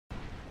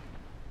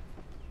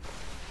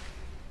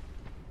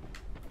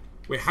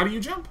Wait, how do you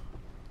jump?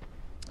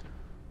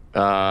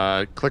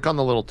 Click on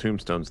the little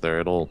tombstones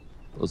there.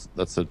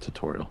 That's a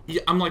tutorial.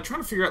 Yeah, I'm like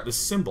trying to figure out this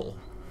symbol.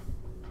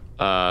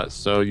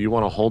 So you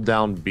want to hold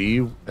down B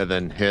and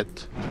then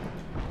hit.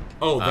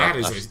 Oh, that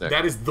is stick.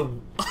 that is the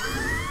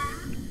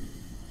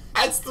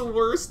that's the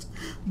worst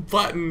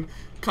button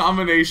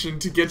combination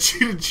to get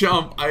you to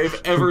jump I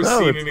have ever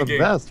seen in a game.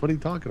 Best. What are you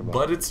talking about?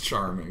 But it's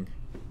charming.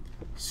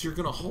 So you're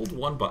gonna hold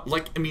one button.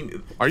 Like, I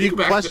mean, are you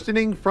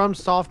questioning from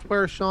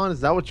software, Sean?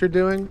 Is that what you're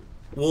doing?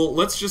 Well,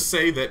 let's just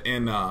say that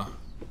in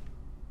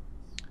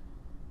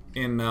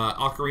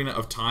Ocarina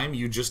of Time,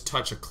 you just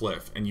touch a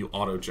cliff and you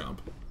auto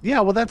jump.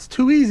 Yeah, well, that's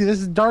too easy. This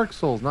is Dark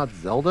Souls, not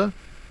Zelda.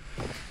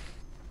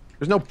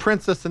 There's no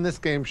princess in this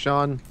game,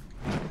 Sean.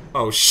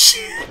 Oh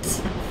shit!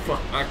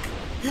 Fuck! I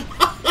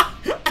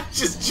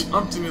just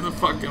jumped into the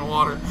fucking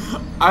water.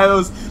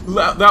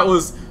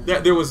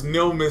 There was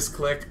no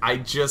misclick. I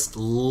just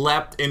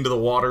leapt into the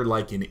water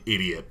like an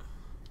idiot.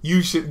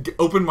 You should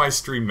open my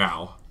stream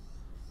now.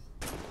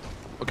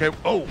 Okay.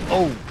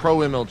 Oh, pro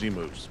MLG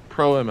moves.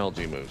 Pro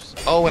MLG moves.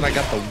 Oh, and I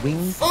got the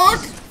wing. Fuck!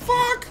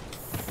 Fuck!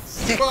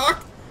 Sick.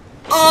 Fuck!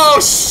 Oh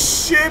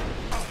shit!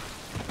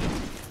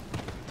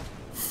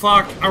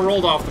 Fuck! I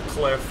rolled off the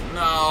cliff.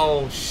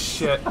 No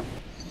shit.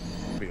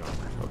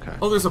 Okay.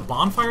 Oh, there's a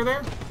bonfire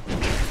there?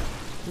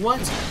 What?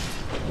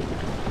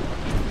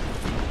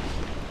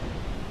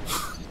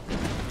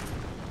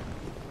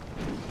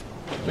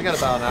 We got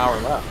about an hour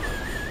left.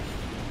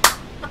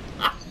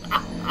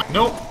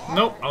 Nope.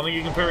 Nope. I don't think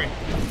you can parry.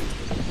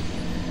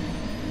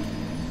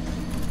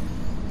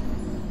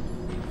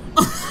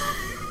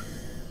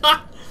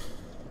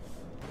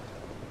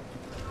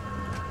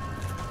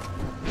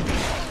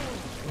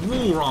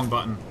 Ooh, wrong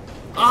button.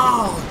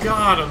 Oh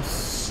god, I'm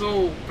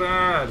so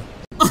bad.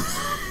 I'm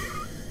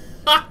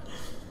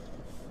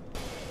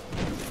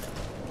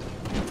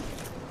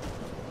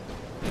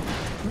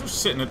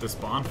just sitting at this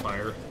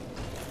bonfire.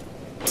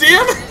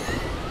 Damn it!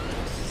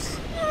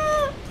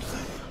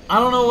 I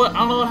don't know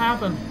what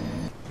happened.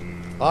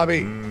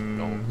 Bobby,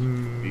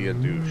 don't be a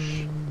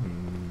douche.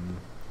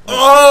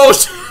 Oh!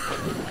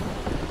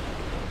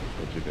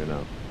 What'd you do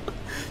now?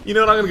 You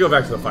know what? I'm gonna go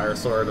back to the fire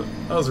sword.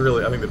 That was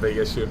really, I think, the big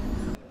issue.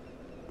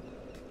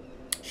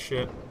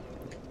 Shit.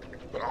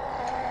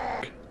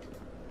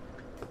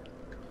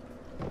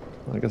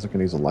 I guess I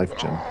can use a life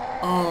gem.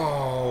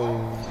 Oh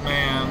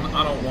man,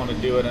 I don't want to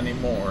do it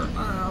anymore.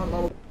 I don't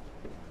know.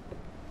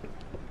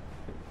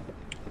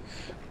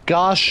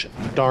 Gosh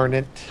darn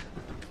it.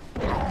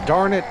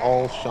 Darn it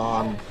all,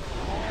 Sean.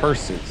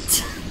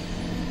 Curses.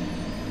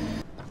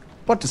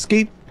 What to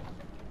skeet?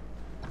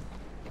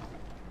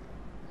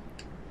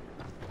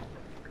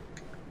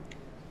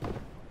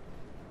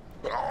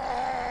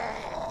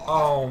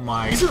 Oh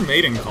my. These are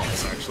mating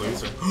calls, actually.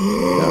 These are...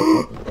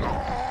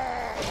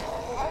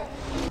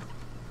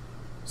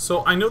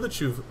 So, I know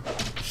that you've...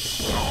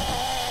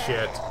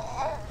 Shit.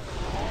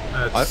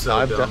 That's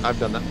so dumb. I've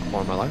done that before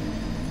in my life.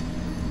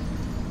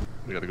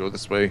 We gotta go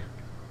this way.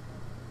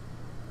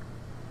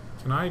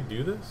 Can I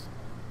do this?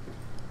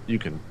 You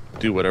can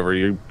do whatever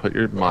you put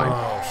your mind.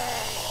 Oh,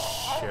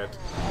 shit.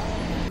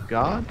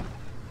 God?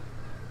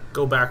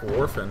 Go back,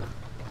 Warfin.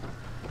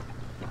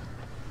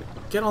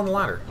 Get on the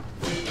ladder.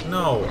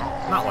 No,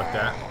 not like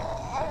that.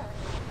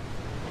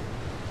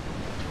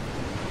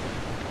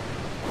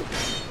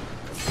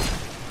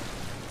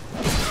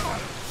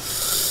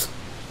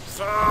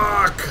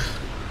 Fuck!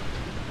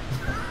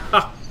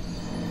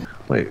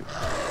 Wait.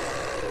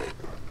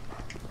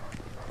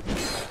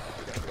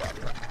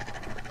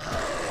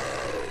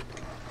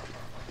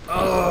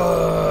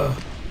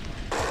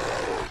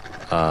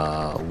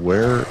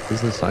 Where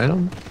is this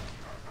item?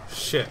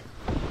 Shit.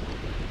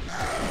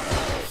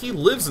 He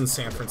lives in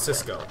San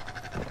Francisco,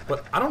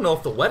 but I don't know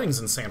if the wedding's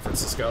in San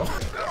Francisco.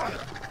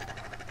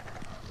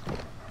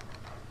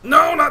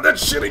 No, not that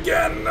shit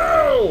again,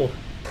 no!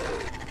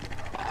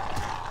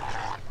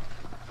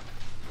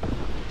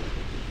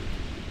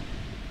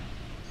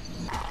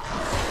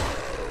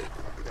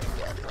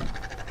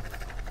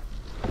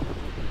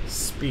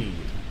 Speed.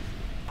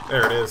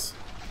 There it is.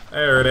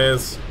 There it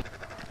is.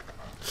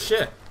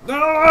 Shit.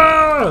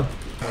 Ah!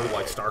 More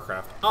like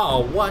StarCraft.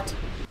 Oh, what?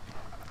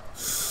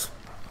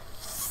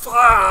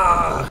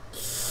 Fuck!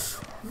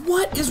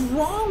 What is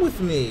wrong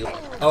with me?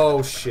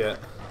 Oh, shit.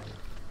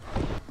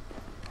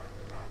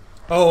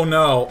 Oh,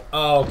 no.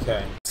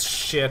 Okay.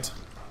 Shit.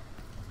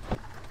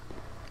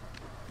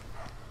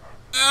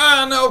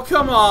 Ah, no,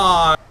 come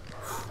on!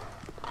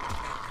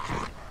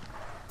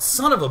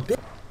 Son of a bitch.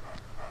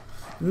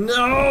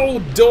 No,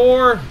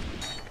 door!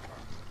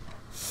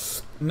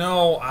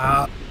 No,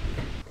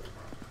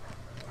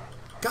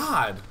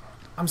 God!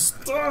 I'm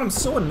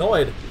so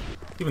annoyed.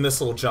 Even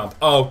this little jump.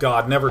 Oh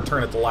god, never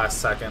turn at the last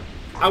second.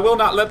 I will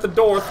not let the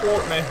door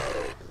thwart me.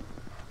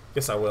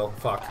 Guess I will.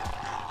 Fuck.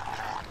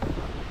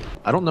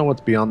 I don't know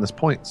what's beyond this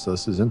point, so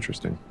this is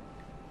interesting.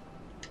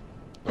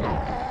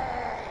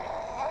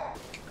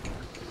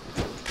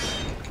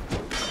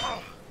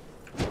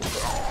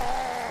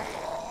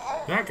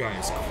 That guy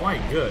is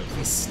quite good.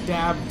 He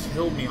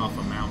killed me off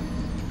a mountain.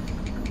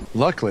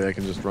 Luckily, I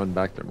can just run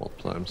back there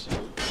multiple times.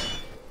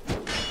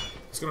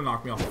 It's gonna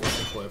knock me off the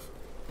fucking cliff.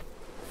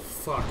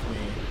 Fuck me.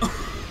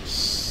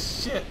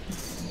 Shit.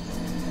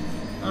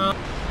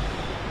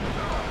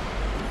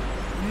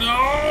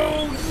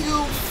 No,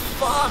 you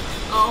fuck!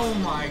 Oh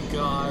my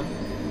god.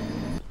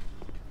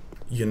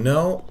 You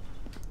know,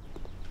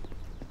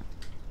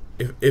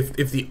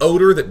 if the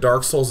odor that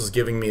Dark Souls is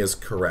giving me is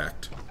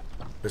correct,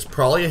 there's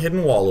probably a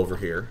hidden wall over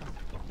here.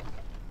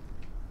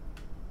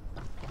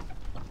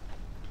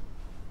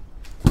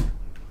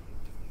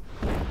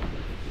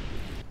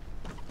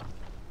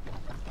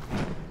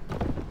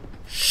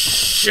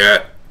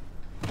 Shit!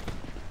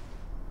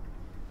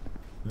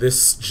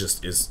 This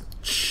just is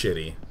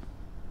shitty.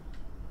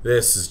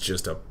 This is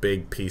just a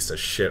big piece of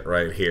shit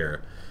right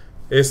here.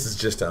 This is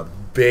just a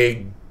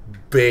big...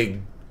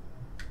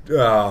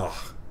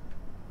 Oh.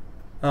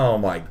 Oh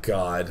my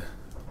god.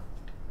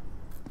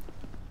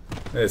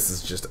 This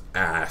is just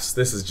ass.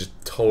 This is just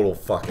total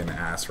fucking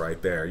ass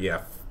right there.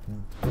 Yeah,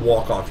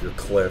 walk off your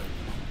cliff.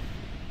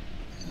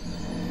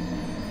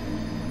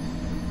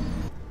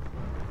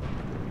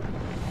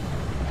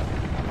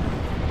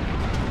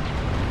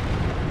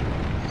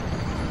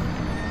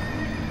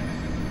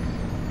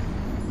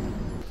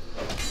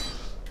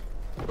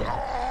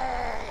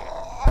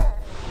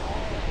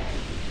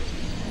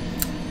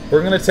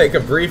 We're gonna take a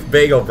brief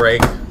bagel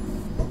break.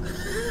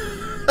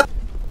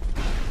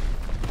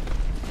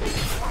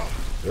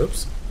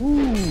 Oops.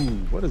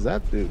 Ooh, what does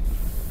that do?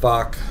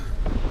 Fuck.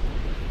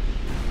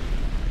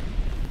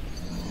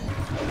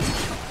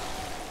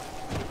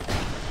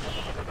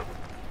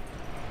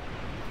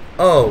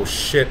 Oh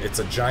shit, it's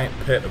a giant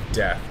pit of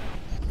death.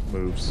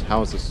 Moves.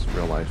 How is this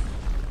real life?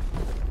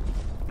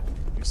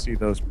 You see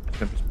those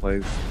Tempest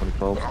plays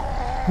 2012?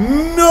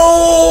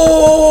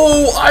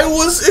 No! I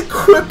was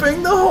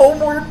equipping the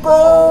homeward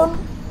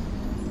bone!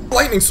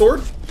 Lightning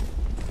sword.